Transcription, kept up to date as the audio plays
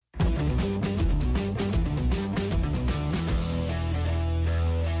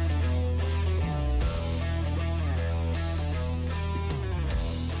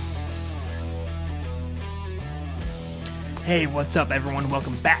Hey, what's up, everyone?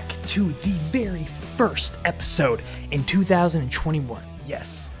 Welcome back to the very first episode in 2021.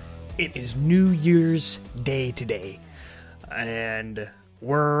 Yes, it is New Year's Day today, and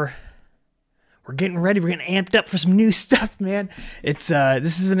we're getting ready. We're getting amped up for some new stuff, man. This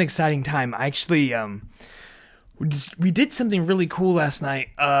is an exciting time. I actually we did something really cool last night.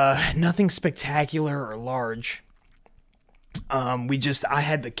 Nothing spectacular or large. I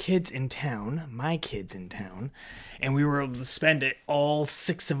had the kids in town, my kids in town, and we were able to spend it, all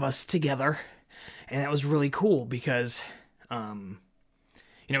six of us together, and that was really cool because,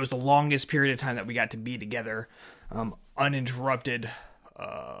 it was the longest period of time that we got to be together, uninterrupted,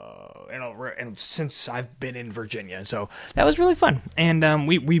 and since I've been in Virginia, so that was really fun, and,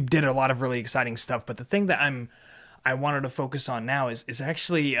 we did a lot of really exciting stuff, but the thing that I wanted to focus on now is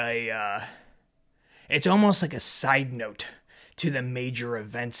actually it's almost like a side note to the major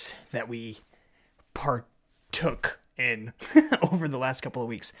events that we partook in over the last couple of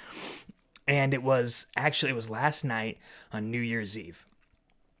weeks. And it was last night on New Year's Eve.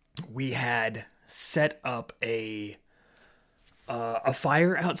 We had set up a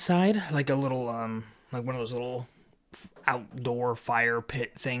fire outside, like a little like one of those little outdoor fire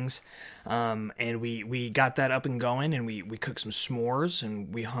pit things, and we got that up and going, and we cooked some s'mores,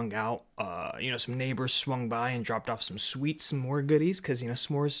 and we hung out. Some neighbors swung by and dropped off some sweets, some more goodies, because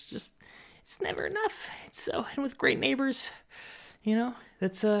s'mores just, it's never enough. And with great neighbors,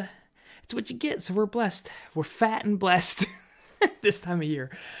 that's what you get. So we're blessed. We're fat and blessed this time of year,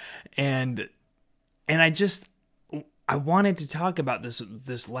 and I wanted to talk about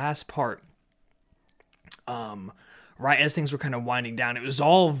this last part. Right as things were kind of winding down, it was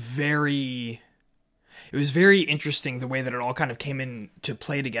very interesting the way that it all kind of came into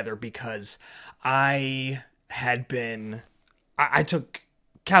play together, because I took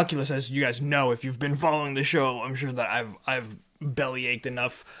calculus, as you guys know, if you've been following the show. I'm sure that I've bellyached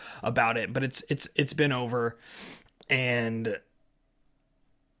enough about it, but it's been over, and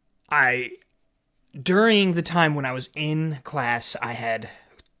during the time when I was in class, I had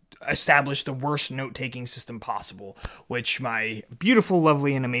established the worst note-taking system possible, which my beautiful,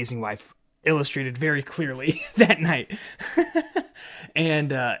 lovely, and amazing wife illustrated very clearly that night.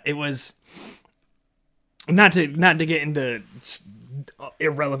 And it was not to get into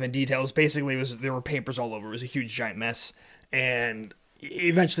irrelevant details. Basically, there were papers all over. It was a huge, giant mess, and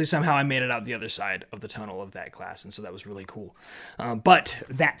eventually, somehow, I made it out the other side of the tunnel of that class, and so that was really cool. But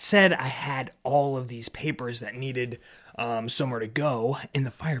that said, I had all of these papers that needed somewhere to go, and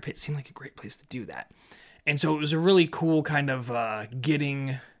the fire pit seemed like a great place to do that. And so it was a really cool kind of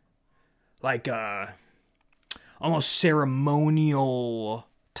getting, like, almost ceremonial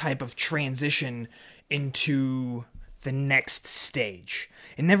type of transition into the next stage.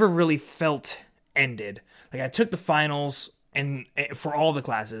 It never really felt ended. Like, I took the finals and for all the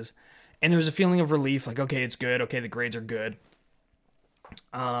classes, and there was a feeling of relief, like, okay, it's good, okay, the grades are good,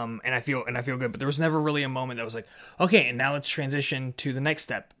 and I feel good, but there was never really a moment that was like, okay, and now let's transition to the next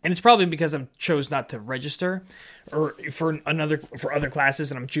step. And it's probably because I chose not to register or for other classes,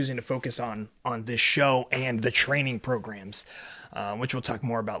 and I'm choosing to focus on this show and the training programs, which we'll talk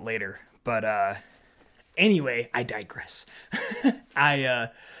more about later. But anyway, I digress.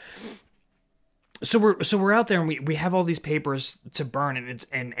 So we're out there, and we have all these papers to burn,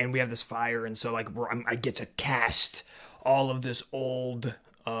 and we have this fire, and so, like, I get to cast all of this old,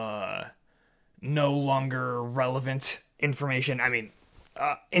 no longer relevant information,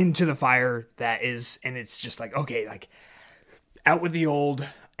 into the fire that is, and it's just like, okay, like, out with the old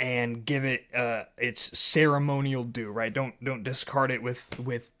and give it its ceremonial due, right? Don't discard it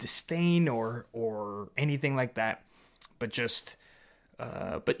with disdain or anything like that, but just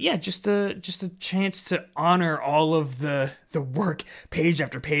a chance to honor all of the work, page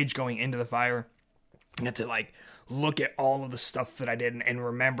after page, going into the fire, and to, like, look at all of the stuff that I did and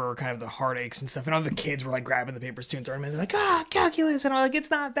remember kind of the heartaches and stuff. And all the kids were, like, grabbing the papers too and throwing them in. They're like, calculus, and I'm like, it's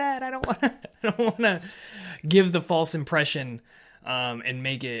not bad. I don't want to give the false impression and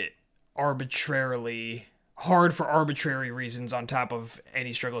make it arbitrarily hard for arbitrary reasons on top of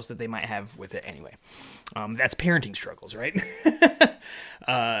any struggles that they might have with it anyway. That's parenting struggles, right?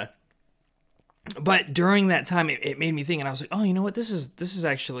 But during that time, it made me think, and I was like, oh, you know what? This is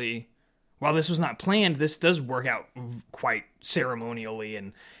actually, while this was not planned, this does work out quite ceremonially,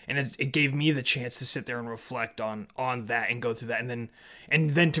 and it gave me the chance to sit there and reflect on that and go through that, and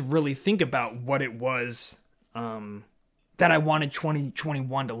then to really think about what it was that I wanted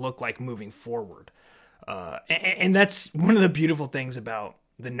 2021 to look like moving forward. And that's one of the beautiful things about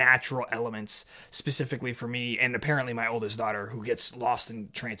the natural elements specifically for me, and apparently my oldest daughter, who gets lost in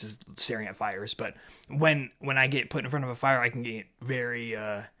trances staring at fires. But when I get put in front of a fire, I can get very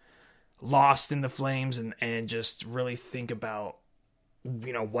lost in the flames and just really think about,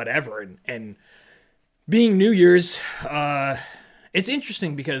 whatever. And being New Year's, it's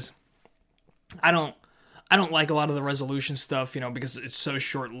interesting because I don't like a lot of the resolution stuff, because it's so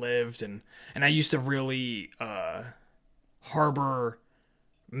short-lived, and I used to really harbor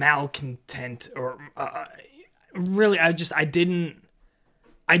malcontent, or really I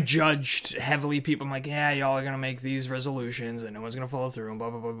judged heavily people. I'm like, yeah, y'all are gonna make these resolutions and no one's gonna follow through and blah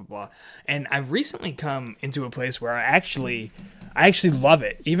blah blah blah blah. And I've recently come into a place where I actually love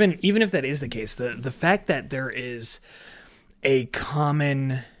it, even if that is the case. The fact that there is a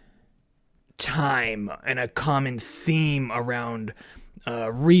common time and a common theme around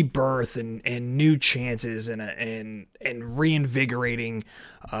rebirth and new chances and reinvigorating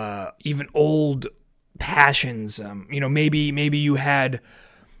even old passions. Maybe you had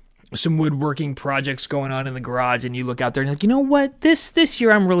some woodworking projects going on in the garage, and you look out there and you're like, you know what, this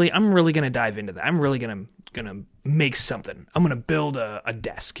year I'm really gonna dive into that. I'm really gonna make something. I'm gonna build a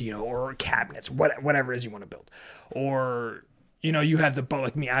desk, or cabinets, whatever it is you want to build. Or you have the bow,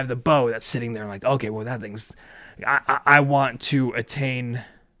 like me. I have the bow that's sitting there, like, okay, well, that thing's. I want to attain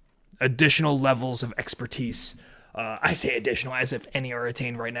additional levels of expertise. I say additional as if any are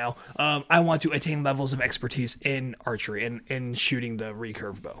attained right now. I want to attain levels of expertise in archery and in shooting the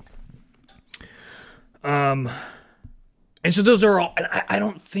recurve bow. And so those are all. I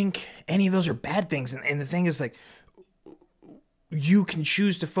don't think any of those are bad things. And the thing is, like, you can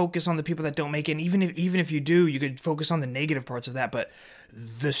choose to focus on the people that don't make it. And even if you do, you could focus on the negative parts of that. But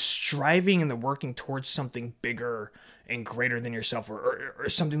the striving and the working towards something bigger and greater than yourself, or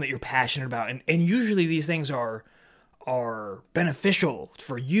something that you're passionate about, and usually these things are beneficial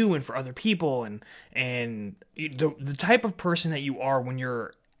for you and for other people, and the type of person that you are when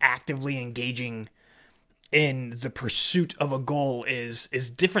you're actively engaging in the pursuit of a goal is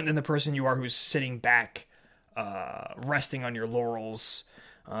different than the person you are who's sitting back, resting on your laurels,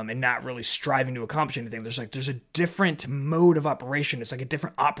 and not really striving to accomplish anything. There's a different mode of operation. It's like a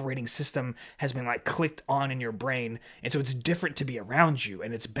different operating system has been like clicked on in your brain, and so it's different to be around you,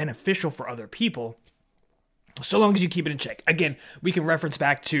 and it's beneficial for other people, so long as you keep it in check. Again, we can reference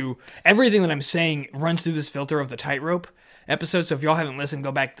back to everything that I'm saying runs through this filter of the tightrope episode. So if y'all haven't listened,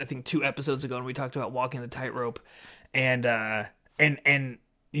 go back, I think 2 episodes ago, and we talked about walking the tightrope, and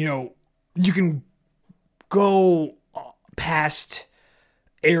you can go past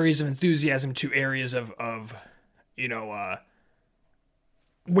areas of enthusiasm to areas of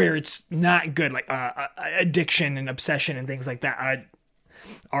where it's not good, like addiction and obsession and things like that.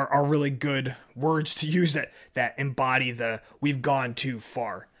 Are really good words to use that embody the we've gone too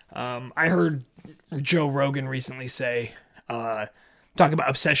far. I heard Joe Rogan recently say, talk about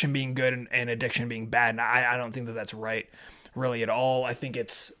obsession being good and addiction being bad, and I don't think that's right, really, at all. I think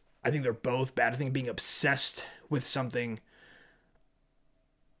they're both bad. I think being obsessed with something,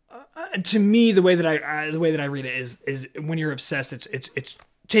 to me, the way that I read it is when you're obsessed, it's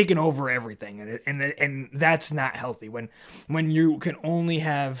taken over everything, and that's not healthy. When you can only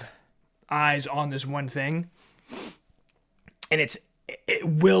have eyes on this one thing, and it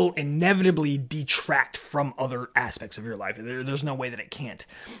will inevitably detract from other aspects of your life. There's no way that it can't,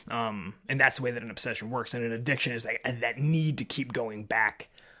 and that's the way that an obsession works. And an addiction is that need to keep going back,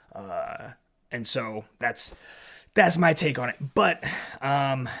 and so that's my take on it. But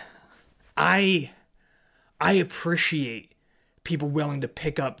I appreciate people willing to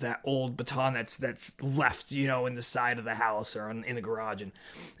pick up that old baton that's left, in the side of the house or in the garage,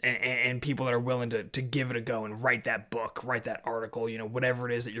 and people that are willing to give it a go and write that book, write that article, whatever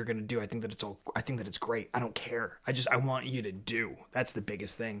it is that you're going to do. I think that it's great. I don't care. I want you to do. That's the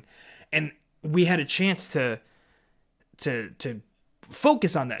biggest thing. And we had a chance to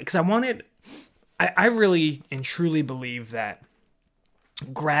focus on that, because I really and truly believe that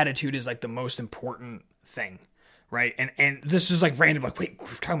gratitude is like the most important thing. Right. And this is like random, like, wait, we're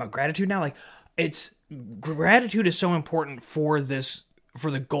talking about gratitude now? Like, gratitude is so important for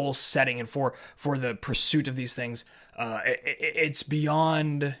the goal setting and for the pursuit of these things. It's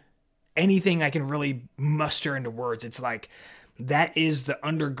beyond anything I can really muster into words. It's like, that is the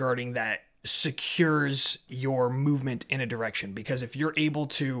undergirding that secures your movement in a direction. Because if you're able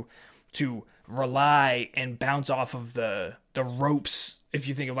to rely and bounce off of the ropes, if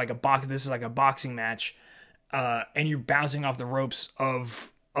you think of like this is like a boxing match, and you're bouncing off the ropes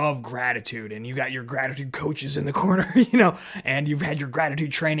of gratitude, and you got your gratitude coaches in the corner, and you've had your gratitude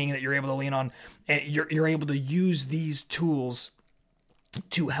training that you're able to lean on, and you're able to use these tools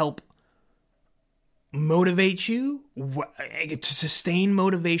to help motivate you, to sustain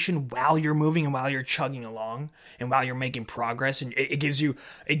motivation while you're moving and while you're chugging along and while you're making progress. And it gives you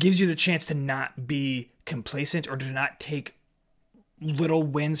the chance to not be complacent or to not take little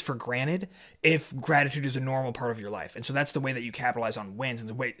wins for granted if gratitude is a normal part of your life. And so that's the way that you capitalize on wins,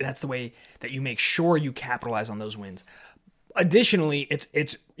 and that's the way that you make sure you capitalize on those wins. Additionally,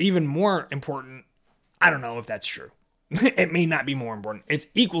 it's even more important. I don't know if that's true. It may not be more important. It's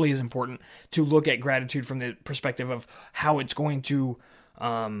equally as important to look at gratitude from the perspective of how it's going to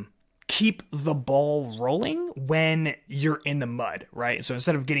keep the ball rolling when you're in the mud, right? So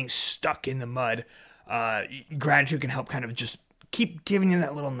instead of getting stuck in the mud, gratitude can help kind of just keep giving you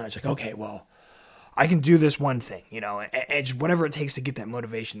that little nudge. Like, okay, well, I can do this one thing, and whatever it takes to get that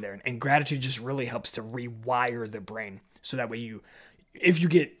motivation there. And gratitude just really helps to rewire the brain. So that way if you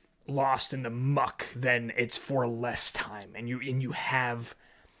get lost in the muck, then it's for less time, and you have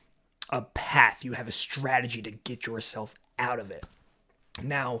a path, you have a strategy to get yourself out of it.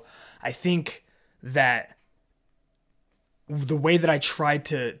 Now, I think that the way that I tried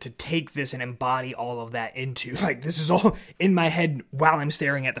to take this and embody all of that into, like, this is all in my head while I'm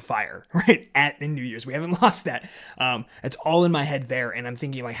staring at the fire, right? At the New Year's. We haven't lost that. It's all in my head there. And I'm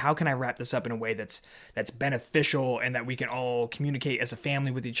thinking, like, how can I wrap this up in a way that's beneficial and that we can all communicate as a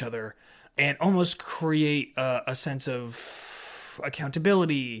family with each other and almost create a sense of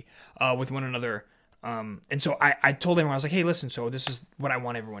accountability with one another. And so I told everyone, I was like, hey, listen, so this is what I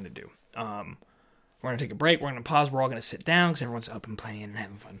want everyone to do. We're going to take a break. We're going to pause. We're all going to sit down because everyone's up and playing and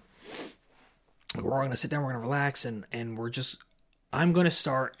having fun. We're all going to sit down. We're going to relax. And I'm going to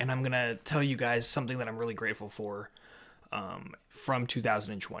start, and I'm going to tell you guys something that I'm really grateful for from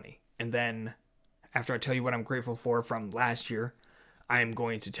 2020. And then after I tell you what I'm grateful for from last year, I'm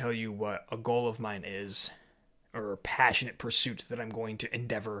going to tell you what a goal of mine is, or a passionate pursuit that I'm going to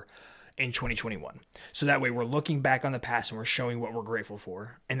endeavor in 2021. So that way we're looking back on the past and we're showing what we're grateful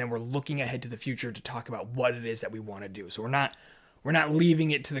for, and then we're looking ahead to the future to talk about what it is that we want to do. So we're not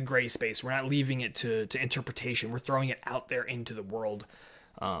leaving it to the gray space. We're not leaving it to interpretation. We're throwing it out there into the world.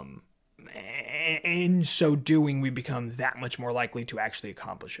 In so doing, we become that much more likely to actually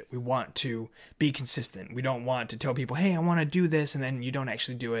accomplish it. We want to be consistent. We don't want to tell people, hey, I want to do this, and then you don't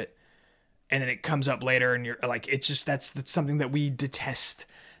actually do it, and then it comes up later and you're like, it's just that's something that we detest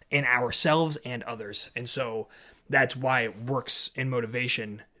in ourselves and others. And so that's why it works in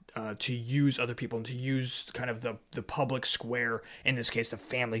motivation to use other people and to use kind of the public square, in this case, the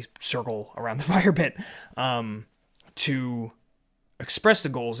family circle around the fire pit, to express the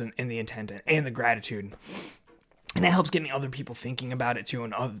goals and the intent and the gratitude. And it helps getting other people thinking about it too,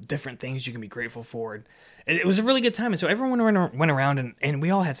 and other different things you can be grateful for. And it was a really good time. And so everyone went around and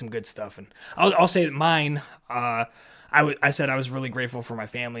we all had some good stuff. And I'll say that mine, I said I was really grateful for my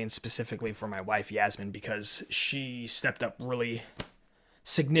family, and specifically for my wife, Yasmin, because she stepped up really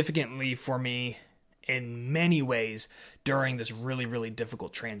significantly for me in many ways during this really, really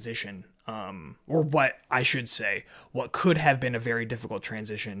difficult transition. Or what I should say, what could have been a very difficult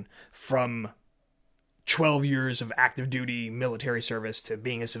transition from 12 years of active duty military service to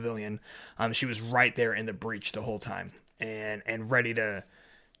being a civilian. She was right there in the breach the whole time and ready to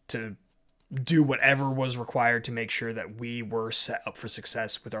do whatever was required to make sure that we were set up for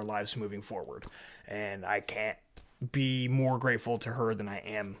success with our lives moving forward. And I can't be more grateful to her than I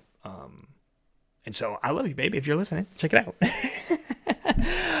am. And so I love you, baby. If you're listening, check it out.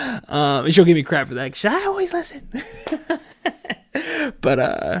 She'll give me crap for that, 'cause I always listen.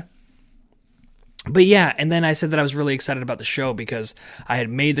 But yeah, and then I said that I was really excited about the show because I had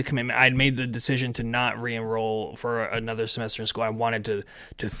made the commitment. I had made the decision to not re-enroll for another semester in school. I wanted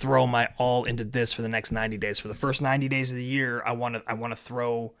to throw my all into this for the next 90 days. For the first 90 days of the year, I want to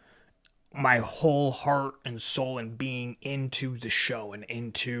throw my whole heart and soul and being into the show and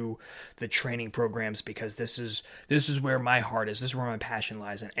into the training programs, because this is where my heart is. This is where my passion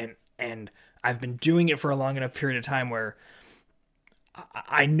lies, and I've been doing it for a long enough period of time where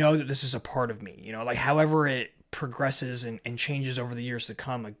I know that this is a part of me, like however it progresses and changes over the years to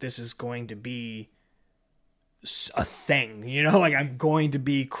come, like this is going to be a thing, like I'm going to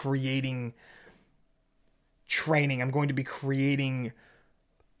be creating training. I'm going to be creating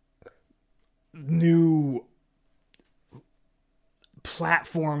new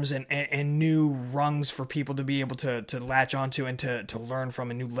platforms and new rungs for people to be able to latch onto and to learn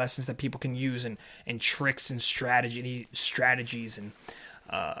from, and new lessons that people can use, and tricks and strategies and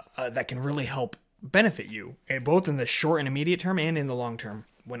that can really help benefit you, both in the short and immediate term and in the long term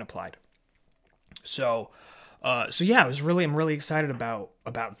when applied. So yeah, I'm really excited about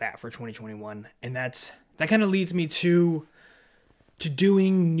that for 2021, and that kind of leads me to to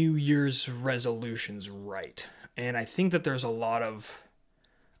doing New Year's resolutions right. And I think that there's a lot of...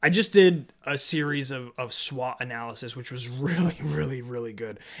 I just did a series of SWOT analysis, which was really, really, really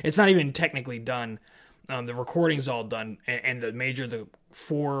good. It's not even technically done. The recording's all done. And the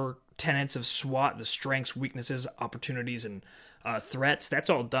 4 tenets of SWOT, the strengths, weaknesses, opportunities, and threats,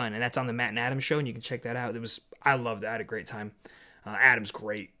 that's all done. And that's on the Matt and Adam show, and you can check that out. I loved it. I had a great time. Adam's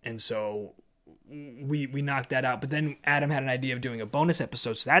great. And so we knocked that out. But then Adam had an idea of doing a bonus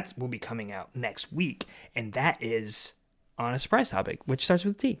episode, so that will be coming out next week. And that is on a surprise topic, which starts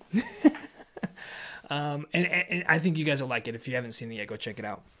with T. And I think you guys will like it. If you haven't seen it yet, go check it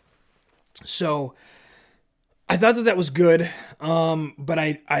out. So I thought that was good, but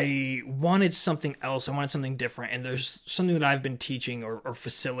I wanted something else. I wanted something different, and there's something that I've been teaching or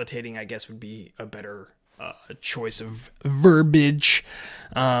facilitating, I guess would be a better choice of verbiage,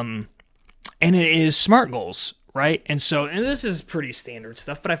 and it is SMART goals. Right. And this is pretty standard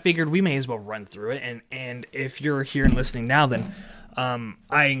stuff, but I figured we may as well run through it. And if you're here and listening now, then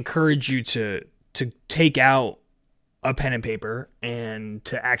I encourage you to take out a pen and paper and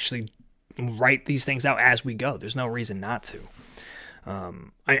to actually write these things out as we go. There's no reason not to.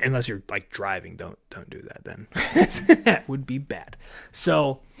 Unless you're like driving, don't do that then. That would be bad.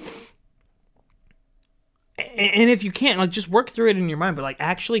 So, and if you can't, like, just work through it in your mind, but like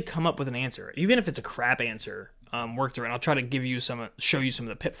actually come up with an answer, even if it's a crap answer. Work through it. And I'll try to show you some of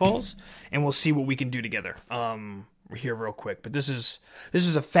the pitfalls, and we'll see what we can do together. Here real quick, but this is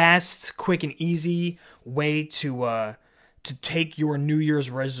a fast, quick, and easy way to take your New Year's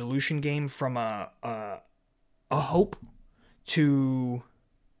resolution game from a hope to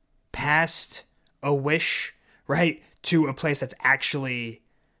past a wish, right, to a place that's actually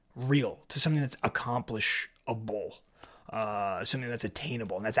real, to something that's accomplishable. Something that's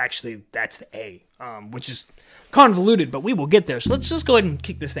attainable, and that's the A, which is convoluted, but we will get there. So let's just go ahead and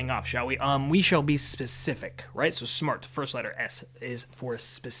kick this thing off, shall we? We shall be specific, right? So SMART, the first letter S, is for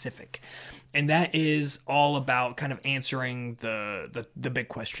specific, and that is all about kind of answering the big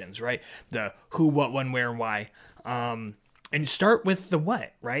questions, right? The who, what, when, where, and why, and start with the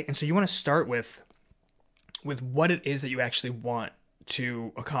what, right? And so you want to start with what it is that you actually want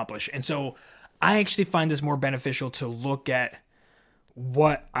to accomplish, and so I actually find this more beneficial to look at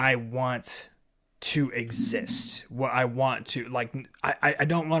what I want to exist, what I want to, like, I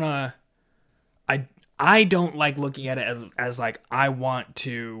don't want to, I don't like looking at it as like, I want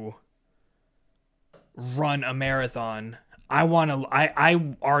to run a marathon. I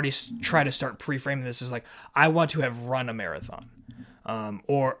already try to start pre-framing this as like, I want to have run a marathon.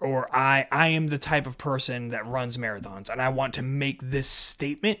 Or I am the type of person that runs marathons, and I want to make this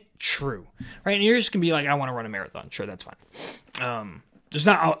statement true, right? And you're just gonna be like, I want to run a marathon. Sure, that's fine. There's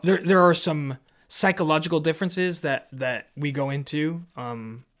not there are some psychological differences that we go into, but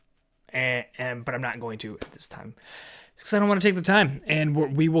I'm not going to at this time because I don't want to take the time, and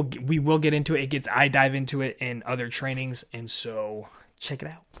we will get into it. I dive into it in other trainings, and so check it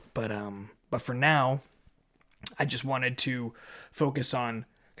out. But for now, I just wanted to focus on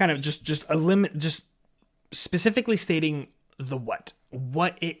kind of just specifically stating the what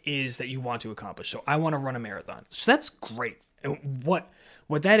it is that you want to accomplish. So I want to run a marathon. So that's great. And what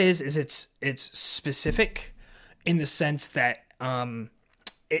that is it's specific in the sense that a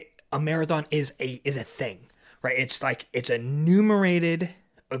marathon is a thing, right? It's like it's a enumerated,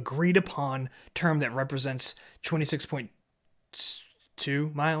 agreed upon term that represents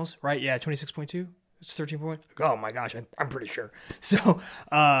 26.2 miles, right? Yeah, 26.2. It's 13 point. Oh my gosh, I'm pretty sure. So,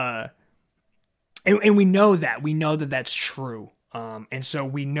 and we know that that's true. And so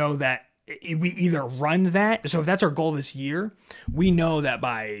we know that we either run that. So if that's our goal this year, we know that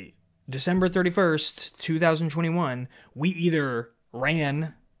by December 31st, 2021, we either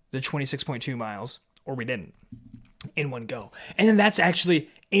ran the 26.2 miles or we didn't in one go. And then that's actually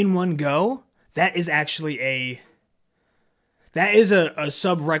in one go. That is actually a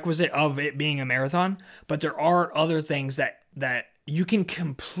sub-requisite of it being a marathon, but there are other things that you can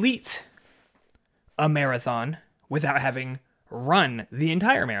complete a marathon without having run the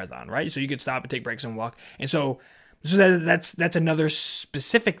entire marathon, right? So you could stop and take breaks and walk. And so that's another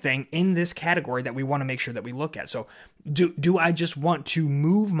specific thing in this category that we want to make sure that we look at. So do I just want to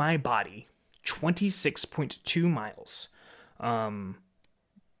move my body 26.2 miles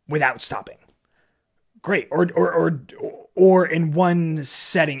without stopping? Great. Or in one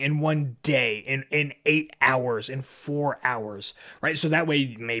setting, in one day, in 8 hours, in 4 hours, right? So that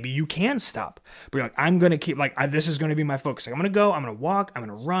way, maybe you can stop. But you're like, I'm going to keep, this is going to be my focus. Like, I'm going to go, I'm going to walk, I'm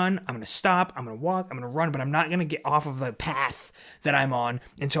going to run, I'm going to stop, I'm going to walk, I'm going to run, but I'm not going to get off of the path that I'm on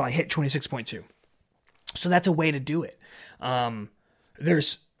until I hit 26.2. So that's a way to do it.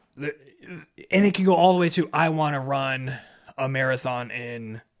 there's, and it can go all the way to, I want to run a marathon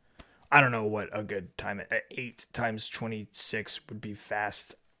in, I don't know what a good time, 8 times 26 would be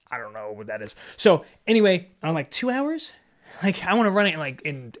fast. I don't know what that is. So anyway, I'm like 2 hours. Like I want to run it in like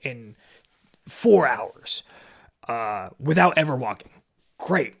in 4 hours, without ever walking.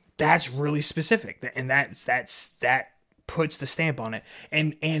 Great. That's really specific. And that puts the stamp on it.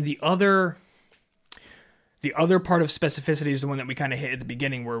 And the other part of specificity is the one that we kind of hit at the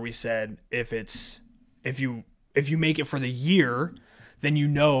beginning, where we said if you make it for the year, then you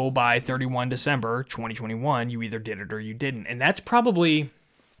know by 31 December 2021 you either did it or you didn't. And that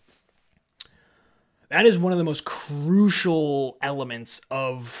is one of the most crucial elements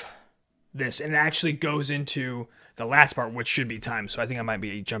of this, and it actually goes into the last part, which should be time. So I think I might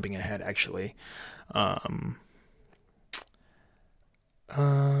be jumping ahead actually. Time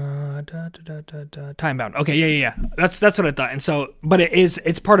bound. Okay, yeah. That's what I thought. And so, but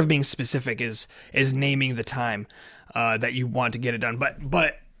it's part of being specific is naming the time that you want to get it done.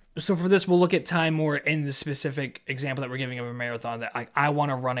 But so for this, we'll look at time more in the specific example that we're giving of a marathon, that I want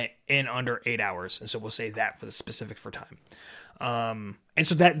to run it in under 8 hours. And so we'll say that for the specific for time. And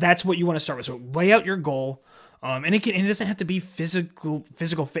so that's what you want to start with. So lay out your goal. And it doesn't have to be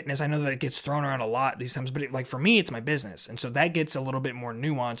physical fitness. I know that it gets thrown around a lot these times, but like for me, it's my business. And so that gets a little bit more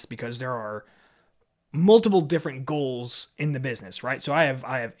nuanced because there are multiple different goals in the business, right? So I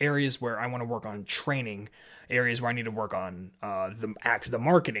have areas where I want to work on training, areas where I need to work on the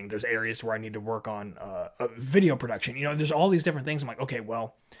marketing. There's areas where I need to work on video production. There's all these different things. I'm like, okay,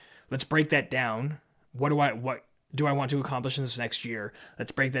 well, let's break that down. What do I want to accomplish in this next year?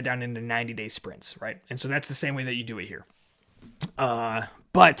 Let's break that down into 90-day sprints, right? And so that's the same way that you do it here.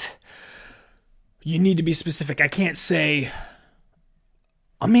 But you need to be specific. I can't say,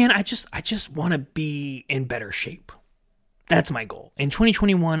 oh man, I just want to be in better shape. That's my goal. In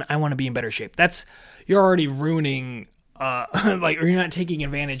 2021, I want to be in better shape. You're already ruining, or you're not taking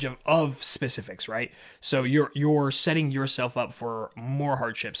advantage of specifics, right? So you're setting yourself up for more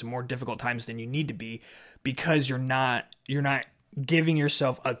hardships and more difficult times than you need to be, because you're not giving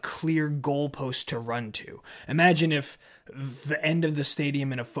yourself a clear goalpost to run to. Imagine if the end of the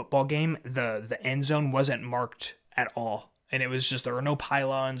stadium in a football game, the end zone wasn't marked at all. And it was just, there were no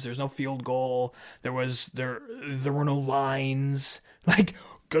pylons, there's no field goal, there were no lines. Like,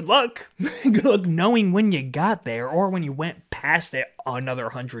 good luck. Good luck knowing when you got there or when you went past it another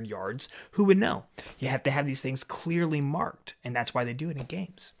 100 yards. Who would know? You have to have these things clearly marked, and that's why they do it in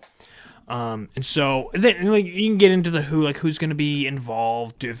games. And so then, like, you can get into the who's going to be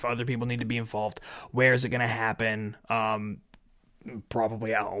involved, if other people need to be involved, where is it going to happen?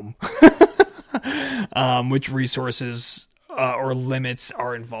 Probably at home. Which resources or limits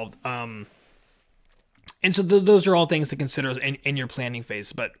are involved. And so those are all things to consider in your planning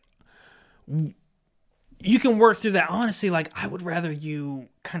phase. But you can work through that. Honestly, like, I would rather you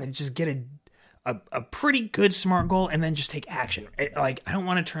kind of just get a pretty good SMART goal and then just take action. I don't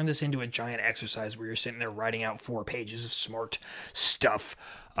want to turn this into a giant exercise where you're sitting there writing out 4 pages of SMART stuff.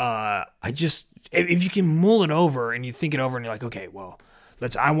 If you can mull it over and you think it over and you're like, okay, well,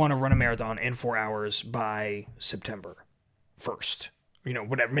 I want to run a marathon in 4 hours by September 1st.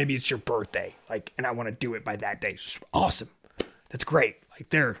 Whatever. Maybe it's your birthday, and I want to do it by that day. Awesome. That's great.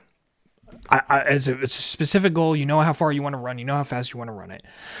 It's a specific goal. You know how far you want to run. You know how fast you want to run it.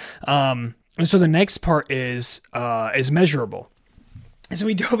 And so the next part is measurable. And so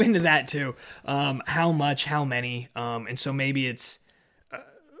we dove into that too. How much, how many. And so maybe it's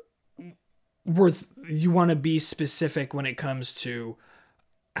you want to be specific when it comes to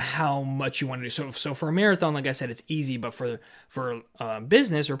how much you want to do. So for a marathon, like I said, it's easy, but for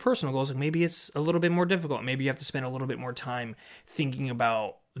business or personal goals, maybe it's a little bit more difficult. Maybe you have to spend a little bit more time thinking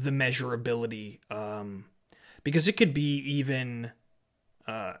about the measurability, because it could be even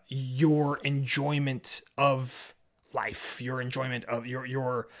your enjoyment of life, your enjoyment of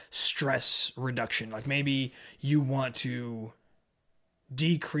your stress reduction. Like maybe you want to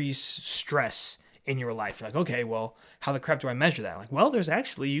decrease stress in your life. You're like, okay, well, how the crap do I measure that? Like, well,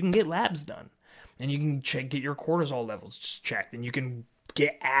 you can get labs done, and you can get your cortisol levels checked, and you can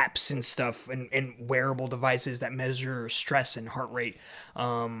get apps and stuff and wearable devices that measure stress and heart rate.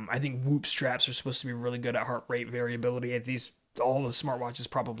 I think Whoop straps are supposed to be really good at heart rate variability. All the smartwatches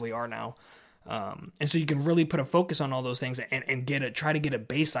probably are now. And so you can really put a focus on all those things and try to get a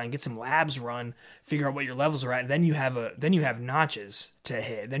baseline, get some labs run, figure out what your levels are at. And then you have notches to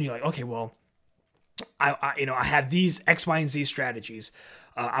hit. Then you're like, okay, well, I have these X, Y, and Z strategies.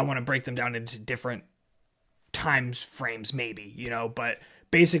 I want to break them down into different times frames, maybe, but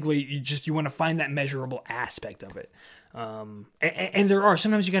basically you want to find that measurable aspect of it. And there are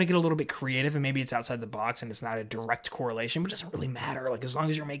sometimes you got to get a little bit creative, and maybe it's outside the box and it's not a direct correlation, but it doesn't really matter. Like, as long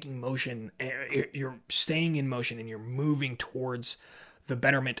as you're making motion, you're staying in motion and you're moving towards the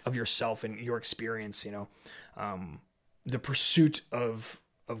betterment of yourself and your experience, the pursuit of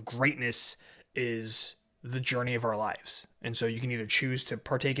greatness is the journey of our lives. And so you can either choose to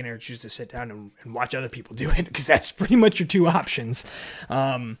partake in it or choose to sit down and watch other people do it, because that's pretty much your two options.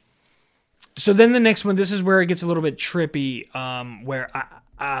 So then the next one, this is where it gets a little bit trippy, where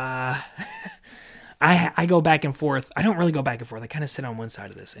I go back and forth. I don't really go back and forth. I kind of sit on one side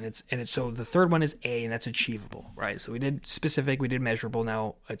of this, and it's so the third one is A, and that's achievable, right? So we did specific, we did measurable.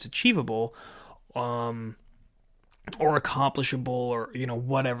 Now it's achievable, or accomplishable, or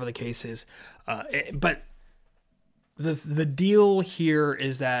whatever the case is. But the deal here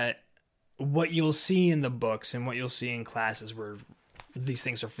is that what you'll see in the books and what you'll see in classes where these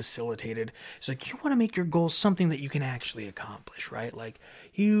things are facilitated, it's like, you want to make your goals something that you can actually accomplish, right? Like,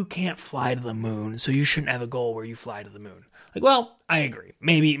 you can't fly to the moon, so you shouldn't have a goal where you fly to the moon. Like, well, I agree.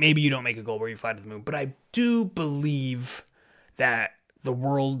 Maybe you don't make a goal where you fly to the moon, but I do believe that the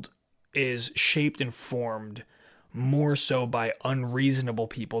world is shaped and formed more so by unreasonable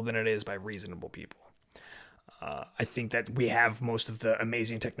people than it is by reasonable people. I think that we have most of the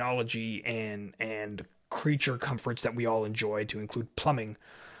amazing technology and creature comforts that we all enjoy, to include plumbing,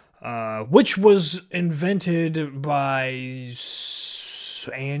 which was invented by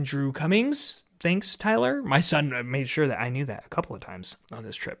Andrew Cummings. Thanks, Tyler. My son made sure that I knew that a couple of times on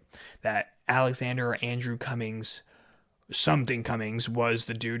this trip, that Alexander Andrew Cummings, something Cummings, was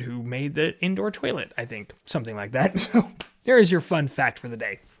the dude who made the indoor toilet, I think. Something like that. There is your fun fact for the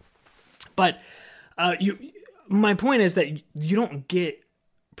day. But my point is that you don't get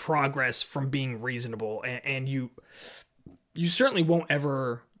progress from being reasonable, and you certainly won't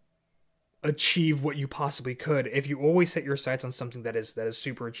ever achieve what you possibly could if you always set your sights on something that is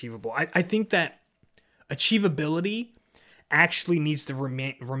super achievable. I think that achievability actually needs to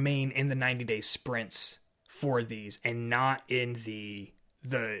remain in the 90-day sprints for these, and not in the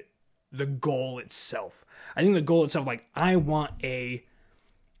goal itself. I think the goal itself, like, I want a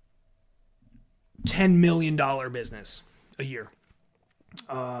 $10 million business a year.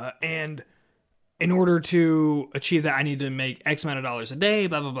 And in order to achieve that, I need to make X amount of dollars a day,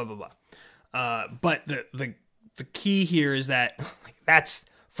 blah, blah, blah, blah, blah. But the key here is that that's,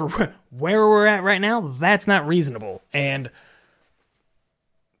 for where we're at right now, that's not reasonable. And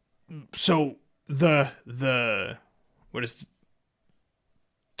so the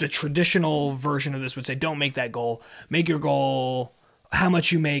traditional version of this would say, don't make that goal. Make your goal how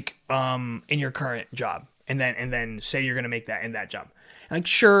much you make in your current job, and then say you're going to make that in that job. Like,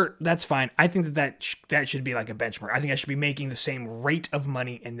 sure, that's fine. I think that should be like a benchmark. I think I should be making the same rate of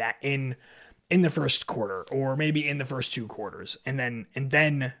money in the first quarter, or maybe in the first 2 quarters, and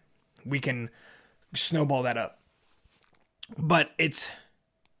then we can snowball that up. But it's,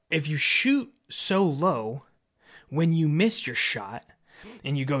 if you shoot so low, when you miss your shot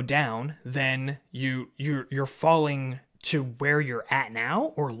and you go down, then you're falling to where you're at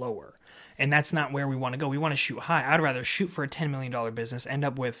now or lower. And that's not where we want to go. We want to shoot high. I'd rather shoot for a $10 million business, end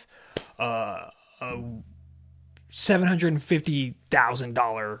up with a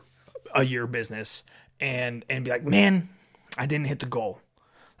 $750,000 a year business, and be like, man, I didn't hit the goal.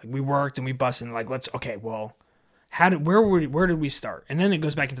 Like, we worked and we busted, and like, okay, well, where did we start? And then it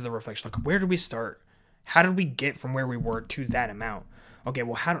goes back into the reflection. Like, where did we start? How did we get from where we were to that amount? Okay,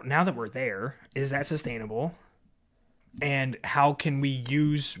 well, now that we're there, is that sustainable? And how can we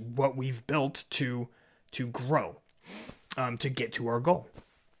use what we've built to grow, to get to our goal?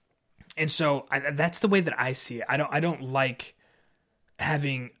 And so that's the way that I see it. I don't like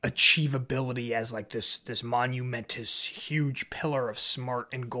having achievability as like this monumentous huge pillar of smart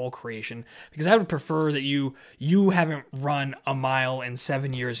and goal creation, because I would prefer that you haven't run a mile in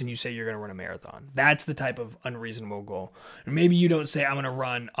 7 years and you say you're going to run a marathon. That's the type of unreasonable goal. And maybe you don't say, I'm going to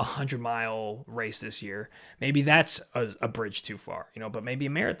run a 100-mile race this year. Maybe that's a bridge too far, but maybe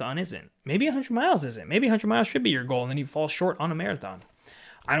a marathon isn't. Maybe 100 miles isn't. Maybe 100 miles should be your goal, and then you fall short on a marathon.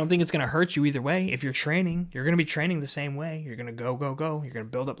 I don't think it's going to hurt you either way. If you're training, you're going to be training the same way. You're going to go. You're going to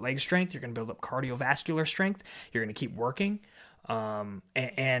build up leg strength. You're going to build up cardiovascular strength. You're going to keep working. And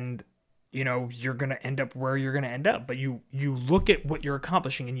you're going to end up where you're going to end up. But you look at what you're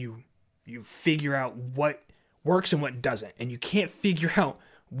accomplishing, and you figure out what works and what doesn't. And you can't figure out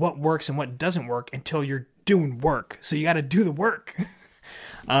what works and what doesn't work until you're doing work. So you got to do the work.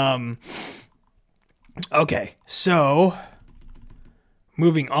 Okay, so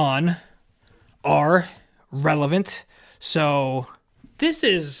moving on, are relevant. So this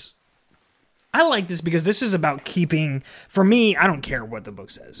is I like this because this is about keeping, for me, I don't care what the book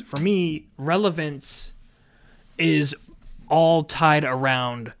says. For me, relevance is all tied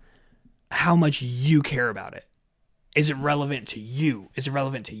around how much you care about it. Is it relevant to you? Is it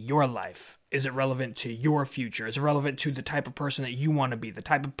relevant to your life? Is it relevant to your future? Is it relevant to the type of person that you want to be, the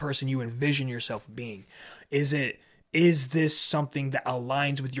type of person you envision yourself being? Is this something that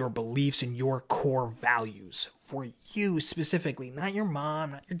aligns with your beliefs and your core values for you specifically? Not your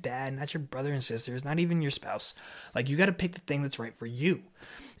mom, not your dad, not your brother and sisters, not even your spouse. Like, you got to pick the thing that's right for you.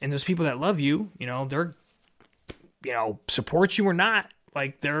 And those people that love you, they're, support you or not,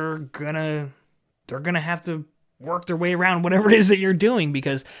 like, they're gonna have to work their way around whatever it is that you're doing,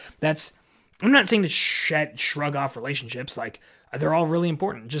 because I'm not saying to shrug off relationships. Like, they're all really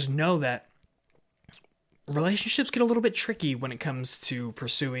important. Just know that relationships get a little bit tricky when it comes to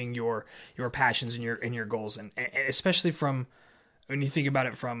pursuing your passions and your goals, and especially from when you think about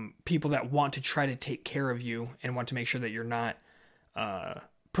it from people that want to try to take care of you and want to make sure that you're not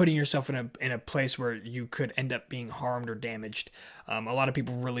putting yourself in a place where you could end up being harmed or damaged. A lot of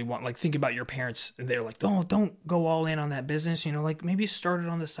people really want, like, think about your parents, and they're like, don't go all in on that business, like, maybe start it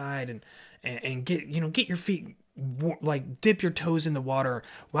on the side and get your feet, like, dip your toes in the water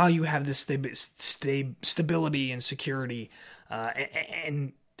while you have this stability and security.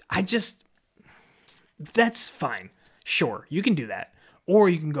 And I just, that's fine. Sure, you can do that. Or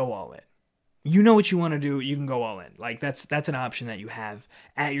you can go all in. You know what you want to do, you can go all in. Like, that's an option that you have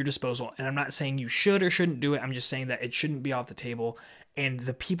at your disposal. And I'm not saying you should or shouldn't do it. I'm just saying that it shouldn't be off the table. And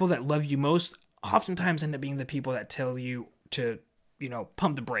the people that love you most oftentimes end up being the people that tell you to,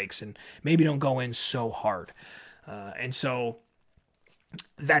 pump the brakes and maybe don't go in so hard. And so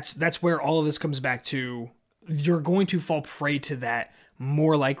that's where all of this comes back to. You're going to fall prey to that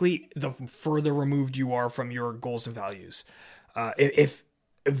more likely the further removed you are from your goals and values. If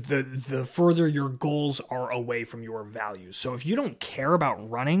the further your goals are away from your values. So if you don't care about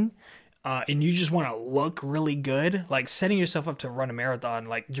running, and you just want to look really good, like setting yourself up to run a marathon,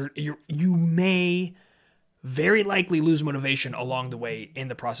 like you may very likely lose motivation along the way in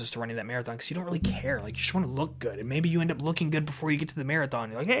the process to running that marathon, because you don't really care. Like, you just want to look good, and maybe you end up looking good before you get to the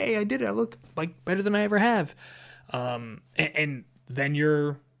marathon. You're like, hey, I did it. I look like better than I ever have. And then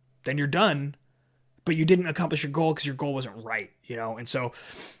you're done, but you didn't accomplish your goal because your goal wasn't right, And so,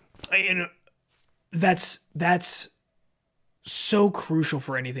 that's so crucial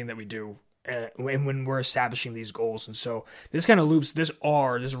for anything that we do when we're establishing these goals. And so this kind of loops, this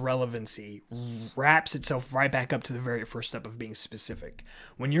relevancy wraps itself right back up to the very first step of being specific.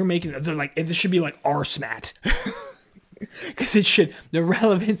 When you're making, this should be like RSMAT. Because the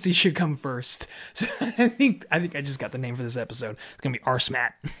relevancy should come first. So I think I just got the name for this episode. It's going to be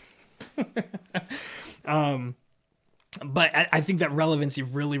RSMAT. But I think that relevancy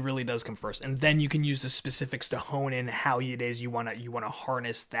really, really does come first, and then you can use the specifics to hone in how it is you want to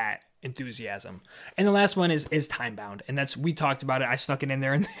harness that enthusiasm. And the last one is time bound, and we talked about it. I stuck it in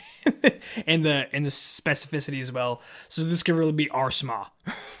there in the specificity as well. So this could really be RSMA.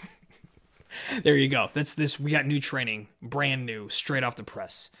 There you go. That's this. We got new training, brand new, straight off the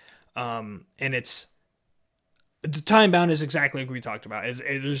press, and it's. The time bound is exactly like we talked about.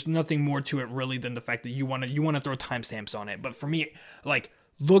 There's nothing more to it really than the fact that you want to throw timestamps on it. But for me, like,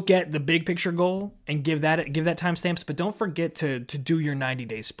 look at the big picture goal and give that timestamps. But don't forget to do your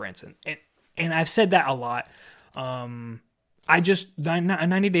 90-day sprints. And I've said that a lot. A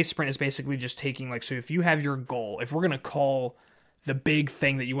 90-day sprint is basically just taking, like, so if you have your goal, if we're gonna call the big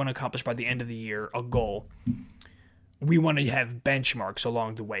thing that you want to accomplish by the end of the year a goal, we want to have benchmarks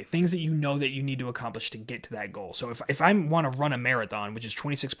along the way, things that you know that you need to accomplish to get to that goal. So if I want to run a marathon, which is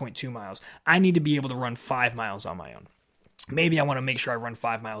 26.2 miles, I need to be able to run 5 miles on my own. Maybe I want to make sure I run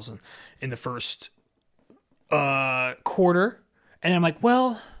 5 miles in the first quarter. And I'm like,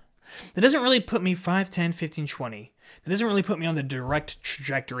 well, that doesn't really put me 5, 10, 15, 20. That doesn't really put me on the direct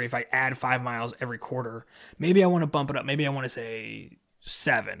trajectory if I add 5 miles every quarter. Maybe I want to bump it up. Maybe I want to say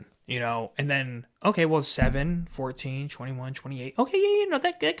 7. And then, okay, well, 7, 14, 21, 28. Okay, yeah,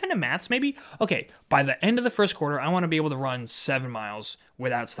 that kind of maths. Maybe, okay, by the end of the first quarter, I want to be able to run 7 miles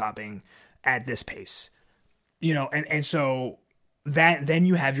without stopping at this pace. And so that, then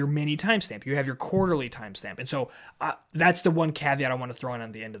you have your mini timestamp. You have your quarterly timestamp. And so that's the one caveat I want to throw in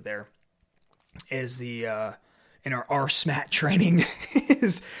on the end of there is in our RSMAT training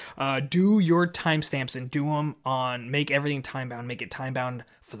is do your timestamps and do them make everything time bound. Make it time bound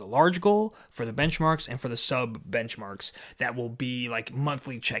for the large goal, for the benchmarks, and for the sub benchmarks that will be like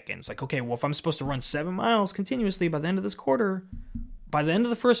monthly check-ins. Like, okay, well, if I'm supposed to run 7 miles continuously by the end of this quarter, by the end of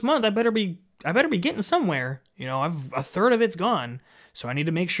the first month, I better be getting somewhere. I've a third of it's gone. So I need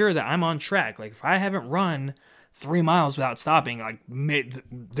to make sure that I'm on track. Like if I haven't run 3 miles without stopping, like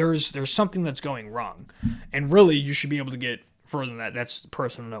there's something that's going wrong. And really, you should be able to get further than that. That's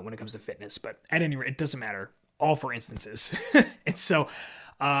personal note when it comes to fitness. But at any rate, it doesn't matter. All for instances. And so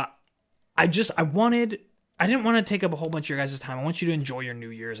I didn't want to take up a whole bunch of your guys' time. I want you to enjoy your New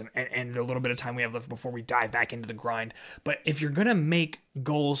Year's and the little bit of time we have left before we dive back into the grind. But if you're going to make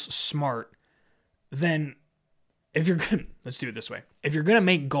goals smart, then let's do it this way. If you're going to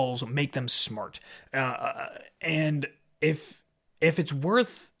make goals, make them smart. And if it's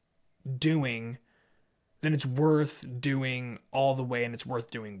worth doing, then it's worth doing all the way and it's worth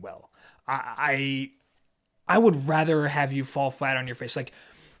doing well. I would rather have you fall flat on your face. Like,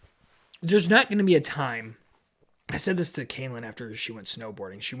 there's not going to be a time. I said this to Kaylin after she went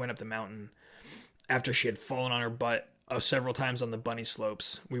snowboarding. She went up the mountain after she had fallen on her butt several times on the bunny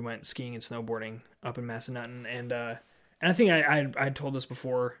slopes. We went skiing and snowboarding up in Massanutten, and I think I told this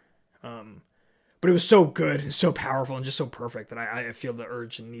before, but it was so good and so powerful and just so perfect that I feel the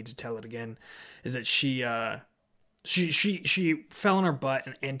urge and need to tell it again. Is that she fell on her butt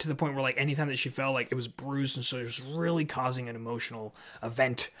and to the point where like anytime that she fell, like it was bruised, and so it was really causing an emotional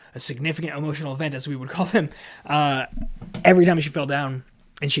event, a significant emotional event as we would call them, every time she fell down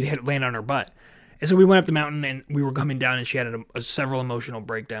and she'd land on her butt. And so we went up the mountain and we were coming down and she had several emotional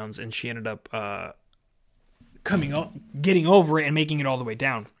breakdowns and she ended up getting over it and making it all the way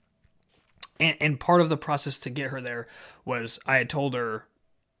down. And part of the process to get her there was I had told her,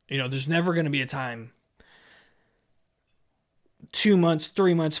 there's never going to be a time 2 months,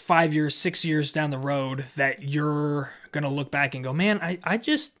 3 months, 5 years, 6 years down the road that you're going to look back and go, man, I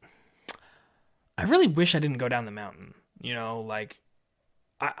really wish I didn't go down the mountain. Like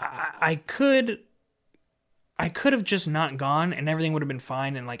I could have just not gone and everything would have been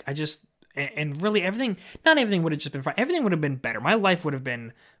fine. And like, and really not everything would have just been fine. Everything would have been better. My life would have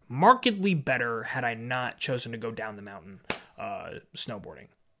been markedly better had I not chosen to go down the mountain, snowboarding.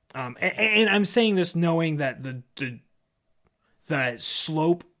 And I'm saying this knowing that that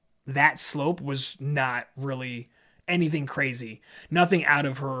slope was not really anything crazy, nothing out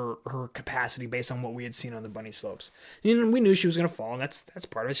of her capacity based on what we had seen on the bunny slopes. We knew she was going to fall, and that's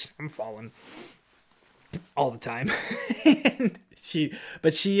part of it. I'm falling all the time. And she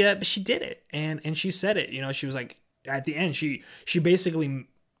did it, and she said it. She was like, at the end, she basically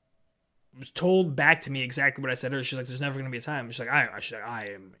told back to me exactly what I said to her. She's like, "There's never going to be a time." She's like, I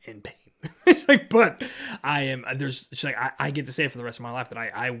am in pain. She's like, but I am. She's like, I get to say for the rest of my life that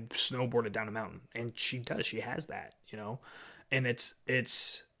I snowboarded down a mountain, and she does. She has that, and it's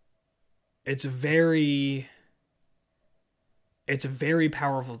a very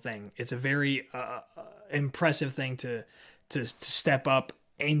powerful thing. It's a very impressive thing to step up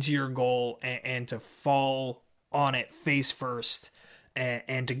into your goal and to fall on it face first.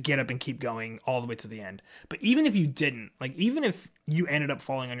 And to get up and keep going all the way to the end. But even if you didn't, like even if you ended up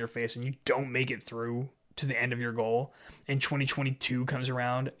falling on your face and you don't make it through to the end of your goal and 2022 comes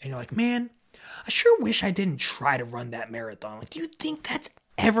around and you're like, man, I sure wish I didn't try to run that marathon. Like, do you think that's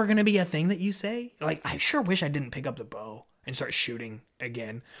ever going to be a thing that you say? Like, I sure wish I didn't pick up the bow and start shooting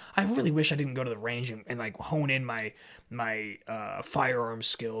again. I really wish I didn't go to the range and like hone in my firearm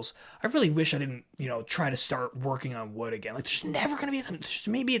skills. I really wish I didn't, try to start working on wood again. Like, there's never going to be a time. There's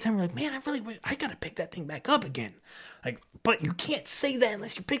maybe a time where like, man, I really wish I got to pick that thing back up again. Like, but you can't say that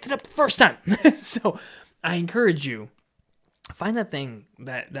unless you picked it up the first time. So I encourage you, find that thing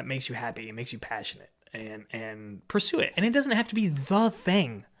that makes you happy and makes you passionate and pursue it. And it doesn't have to be the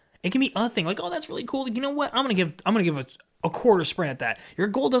thing. It can be a thing. Like, oh, that's really cool. You know what? I'm gonna give a quarter sprint at that. Your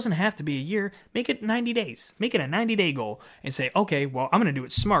goal doesn't have to be a year. Make it 90 days. Make it a 90-day goal and say, okay, well, I'm going to do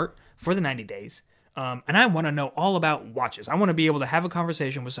it smart for the 90 days. And I want to know all about watches. I want to be able to have a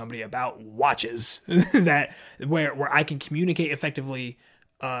conversation with somebody about watches where I can communicate effectively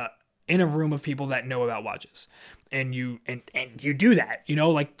in a room of people that know about watches. And you do that,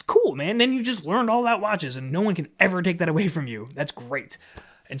 like, cool, man. Then you just learned all about watches and no one can ever take that away from you. That's great.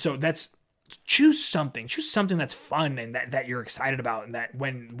 And so choose something that's fun and that you're excited about, and that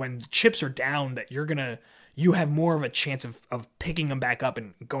when the chips are down, that you have more of a chance of picking them back up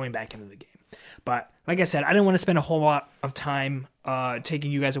and going back into the game. But like I said, I didn't want to spend a whole lot of time taking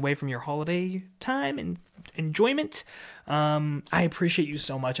you guys away from your holiday time and enjoyment. I appreciate you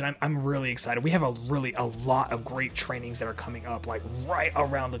so much, and I'm really excited. We have a lot of great trainings that are coming up, like right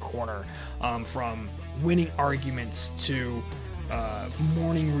around the corner, from winning arguments to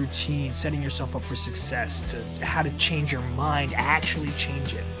morning routine, setting yourself up for success, to how to change your mind, actually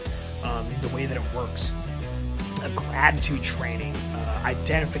change it, the way that it works, a gratitude training,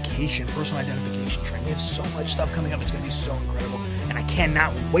 personal identification training. We have so much stuff coming up. It's going to be so incredible. and I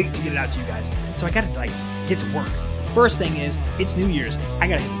cannot wait to get it out to you guys. So I gotta get to work. First thing is, it's New Year's. I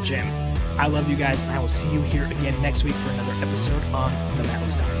gotta hit the gym. I love you guys, and I will see you here again next week for another episode on The Matt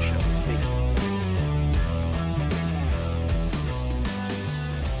Listowny Show.